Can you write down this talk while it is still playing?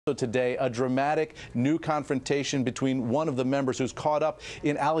So today, a dramatic new confrontation between one of the members who's caught up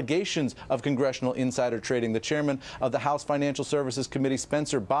in allegations of congressional insider trading. The chairman of the House Financial Services Committee,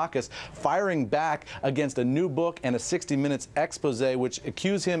 Spencer Bachus, firing back against a new book and a 60 Minutes expose which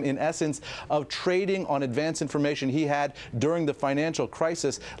accuse him, in essence, of trading on advance information he had during the financial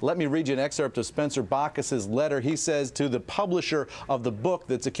crisis. Let me read you an excerpt of Spencer Bachus's letter. He says to the publisher of the book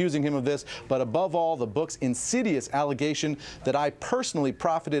that's accusing him of this, but above all, the book's insidious allegation that I personally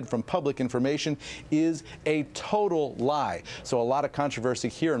profited from public information is a total lie. So a lot of controversy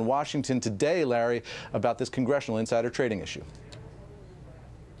here in Washington today, Larry, about this congressional insider trading issue.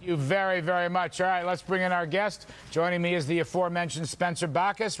 Thank you very, very much. All right, let's bring in our guest. Joining me is the aforementioned Spencer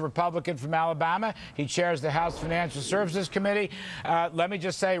Bachus, Republican from Alabama. He chairs the House Financial Services Committee. Let me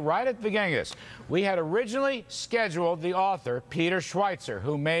just say right at the beginning of this, we had originally scheduled the author, Peter Schweitzer,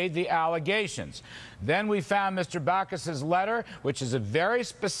 who made the allegations. Then we found Mr. Bachus's letter, which is a very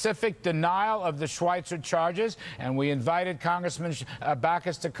specific denial of the Schweitzer charges, and we invited Congressman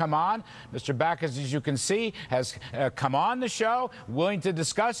Bachus to come on. Mr. Bachus, as you can see, has come on the show, willing to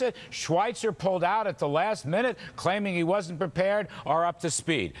discuss it. Schweitzer pulled out at the last minute, claiming he wasn't prepared or up to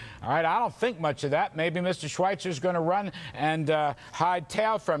speed. All right, I don't think much of that. Maybe Mr. Schweitzer's going to run and hide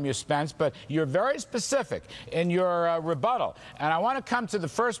tail from you, Spence, but you're very specific in your rebuttal. And I want to come to the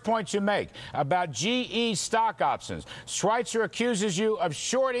first point you make about GE stock options. Schweitzer accuses you of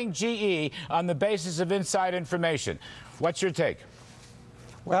shorting GE on the basis of inside information. What's your take?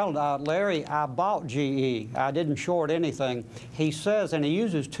 Well, Larry, I bought GE. I didn't short anything. He says, and he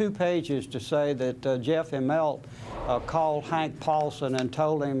uses 2 pages to say that Jeff Immelt called Hank Paulson and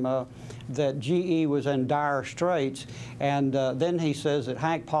told him that GE was in dire straits. And then he says that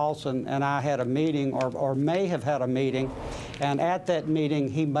Hank Paulson and I had a meeting, or may have had a meeting, and at that meeting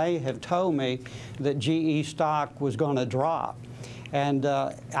he may have told me that GE stock was going to drop. And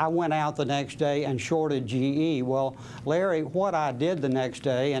I went out the next day and shorted GE. Well, Larry, what I did the next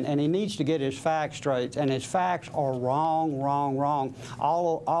day, and he needs to get his facts straight, and his facts are wrong,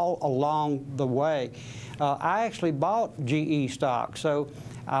 all along the way. I actually bought GE stock, so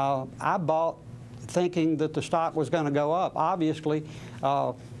I bought thinking that the stock was going to go up. Obviously,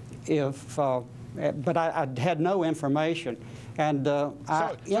 but I had no information. And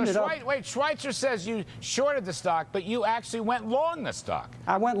I ended up... Wait, Schweitzer says you shorted the stock, but you actually went long the stock.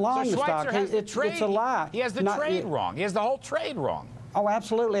 I went long the stock. It's a lie. He has the trade wrong. He has the whole trade wrong. Oh,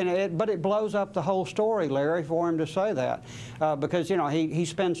 absolutely, but it blows up the whole story, Larry, for him to say that. Because, you know, he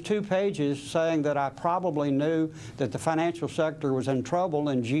spends 2 pages saying that I probably knew that the financial sector was in trouble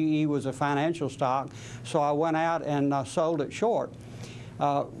and GE was a financial stock, so I went out and sold it short.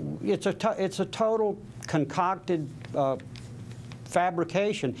 It's a total concocted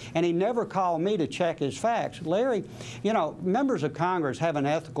fabrication, and he never called me to check his facts. Larry, you know, members of Congress have an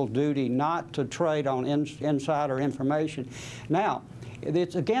ethical duty not to trade on insider information. Now,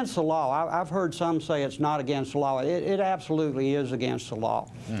 it's against the law. I've heard some say it's not against the law. It absolutely is against the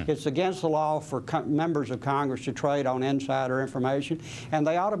law. It's against the law for members of Congress to trade on insider information, and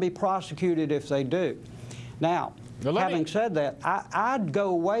they ought to be prosecuted if they do. Now, having said that, I'd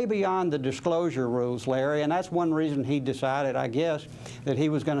go way beyond the disclosure rules, Larry, and that's one reason he decided, I guess, that he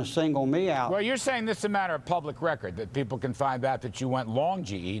was going to single me out. Well, you're saying this is a matter of public record, that people can find out that you went long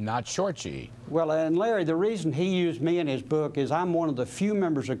GE, not short GE. Well, and Larry, the reason he used me in his book is I'm one of the few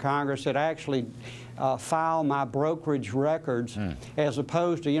members of Congress that actually file my brokerage records, as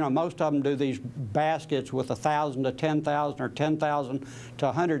opposed to, you know, most of them do these baskets with 1,000 to 10,000 or 10,000 to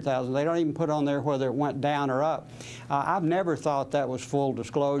 100,000. They don't even put on there whether it went down or up. I've never thought that was full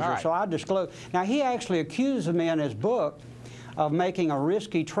disclosure, so I disclosed. Now, he actually accuses me in his book of making a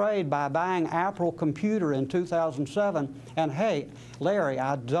risky trade by buying Apple Computer in 2007, and hey, Larry,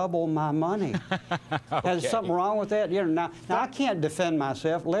 I doubled my money. Okay. Has something wrong with that? You know, now I can't defend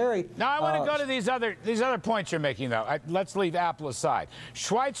myself, Larry. Now I want to go to these other points you're making, though. Let's leave Apple aside.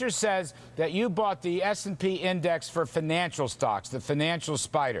 Schweitzer says that you bought the S&P index for financial stocks, the financial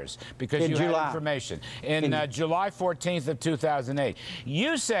spiders, because you had information in July 14th of 2008.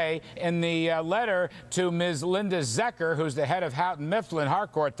 You say in the letter to Ms. Linda Zecker, who's the head of Houghton Mifflin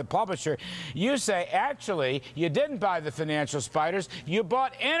Harcourt, the publisher, you say actually you didn't buy the financial spiders, you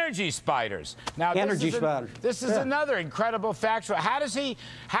bought energy spiders. Now, this is another incredible factual.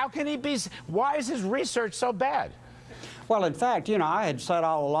 How can he be, why is his research so bad? Well, in fact, you know, I had said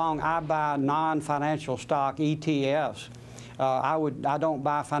all along I buy non-financial stock ETFs. I don't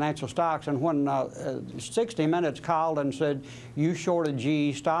buy financial stocks. And when 60 Minutes called and said, you shorted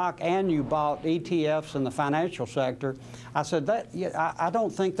GE stock and you bought ETFs in the financial sector, I said, I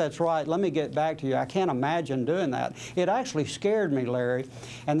don't think that's right. Let me get back to you. I can't imagine doing that. It actually scared me, Larry.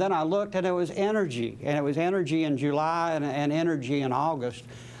 And then I looked, and it was energy. And it was energy in July and energy in August.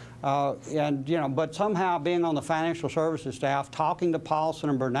 But somehow being on the financial services staff, talking to Paulson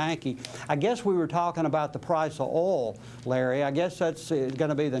and Bernanke, I guess we were talking about the price of oil, Larry. I guess that's going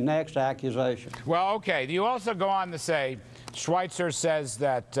to be the next accusation. Well, okay. You also go on to say, Schweitzer says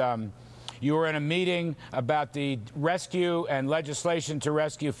that you were in a meeting about the rescue and legislation to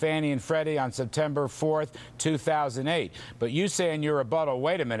rescue Fannie and Freddie on September 4th, 2008. But you say in your rebuttal,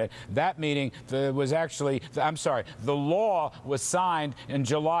 wait a minute, that meeting was actually, I'm sorry, the law was signed in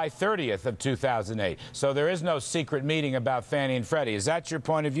July 30th of 2008. So there is no secret meeting about Fannie and Freddie. Is that your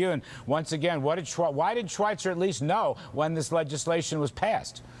point of view? And once again, why did Schweitzer at least know when this legislation was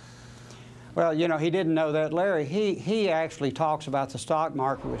passed? Well, you know, he didn't know that, Larry. He actually talks about the stock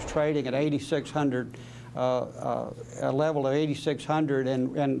market was trading at 8,600, a level of 8,600,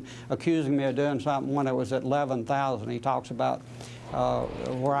 and accusing me of doing something when it was at 11,000. He talks about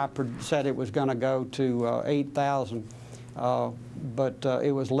where I said it was going to go to 8,000. But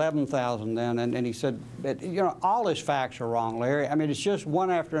it was 11,000 then, and he said, you know, all his facts are wrong, Larry. I mean, it's just one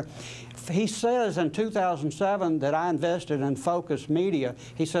after. He says in 2007 that I invested in Focus Media.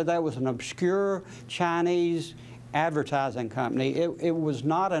 He said that was an obscure Chinese advertising company. It was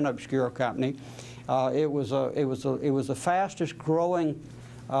not an obscure company. It was the fastest growing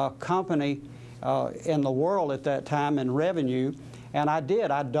company in the world at that time in revenue. And I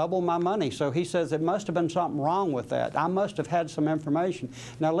did. I doubled my money. So he says it must have been something wrong with that. I must have had some information.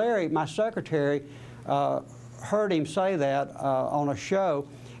 Now, Larry, my secretary, heard him say that on a show,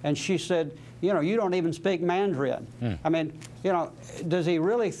 and she said, you know, you don't even speak Mandarin. I mean, you know, does he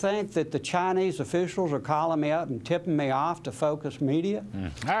really think that the Chinese officials are calling me up and tipping me off to Focus Media?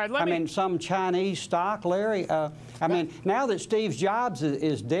 All right, I mean, some Chinese stock, Larry. I mean, now that Steve Jobs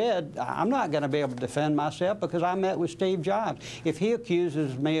is dead, I'm not going to be able to defend myself because I met with Steve Jobs. If he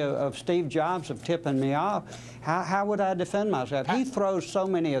accuses me of Steve Jobs of tipping me off, how would I defend myself? He throws so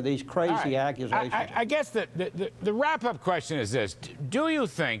many of these crazy accusations. I guess the wrap-up question is this. Do you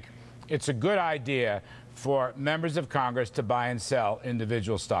think it's a good idea for members of Congress to buy and sell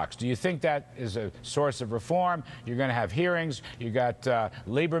individual stocks? Do you think that is a source of reform? You're going to have hearings. You got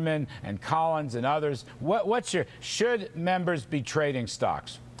Lieberman and Collins and others. Should members be trading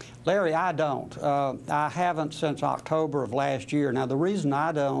stocks? Larry, I don't. I haven't since October of last year. Now, the reason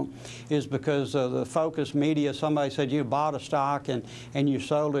I don't is because the Focus Media, somebody said you bought a stock and you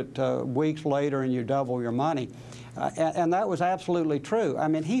sold it weeks later and you double your money. And that was absolutely true. I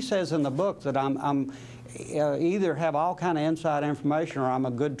mean, he says in the book that I'm either have all kind of inside information or I'm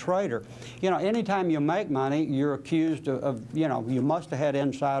a good trader. You know, anytime you make money, you're accused of you know, you must have had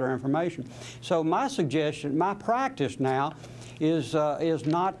insider information. So my suggestion, my practice now is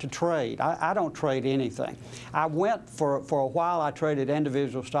not to trade. I don't trade anything. I went for a while, I traded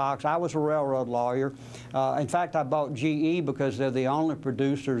individual stocks. I was a railroad lawyer. In fact, I bought GE because they're the only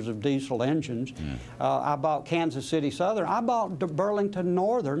producers of diesel engines. I bought Kansas City Southern. I bought Burlington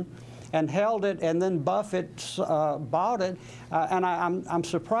Northern and held it, and then Buffett bought it. And I'm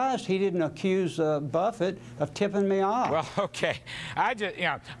surprised he didn't accuse Buffett of tipping me off. Well, okay. You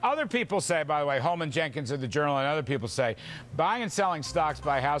know, other people say, by the way, Holman Jenkins of the Journal and other people say, buying and selling stocks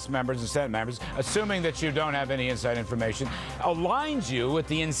by House members and Senate members, assuming that you don't have any inside information, aligns you with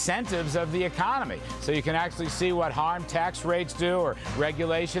the incentives of the economy. So you can actually see what harm tax rates do or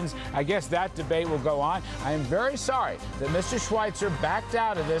regulations. I guess that debate will go on. I am very sorry that Mr. Schweitzer backed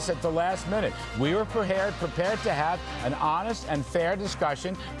out of this at the last minute. We were prepared to have an honest and fair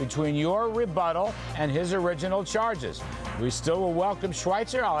discussion between your rebuttal and his original charges. We still will welcome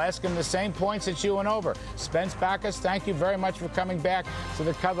Schweitzer. I'll ask him the same points that you went over. Spence Bachus, thank you very much for coming back to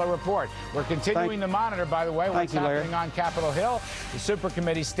the Kudlow Report. We're continuing to monitor, by the way, what's happening on Capitol Hill. The super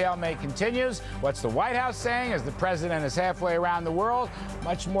committee stalemate continues. What's the White House saying as the president is halfway around the world?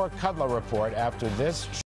 Much more Kudlow Report after this.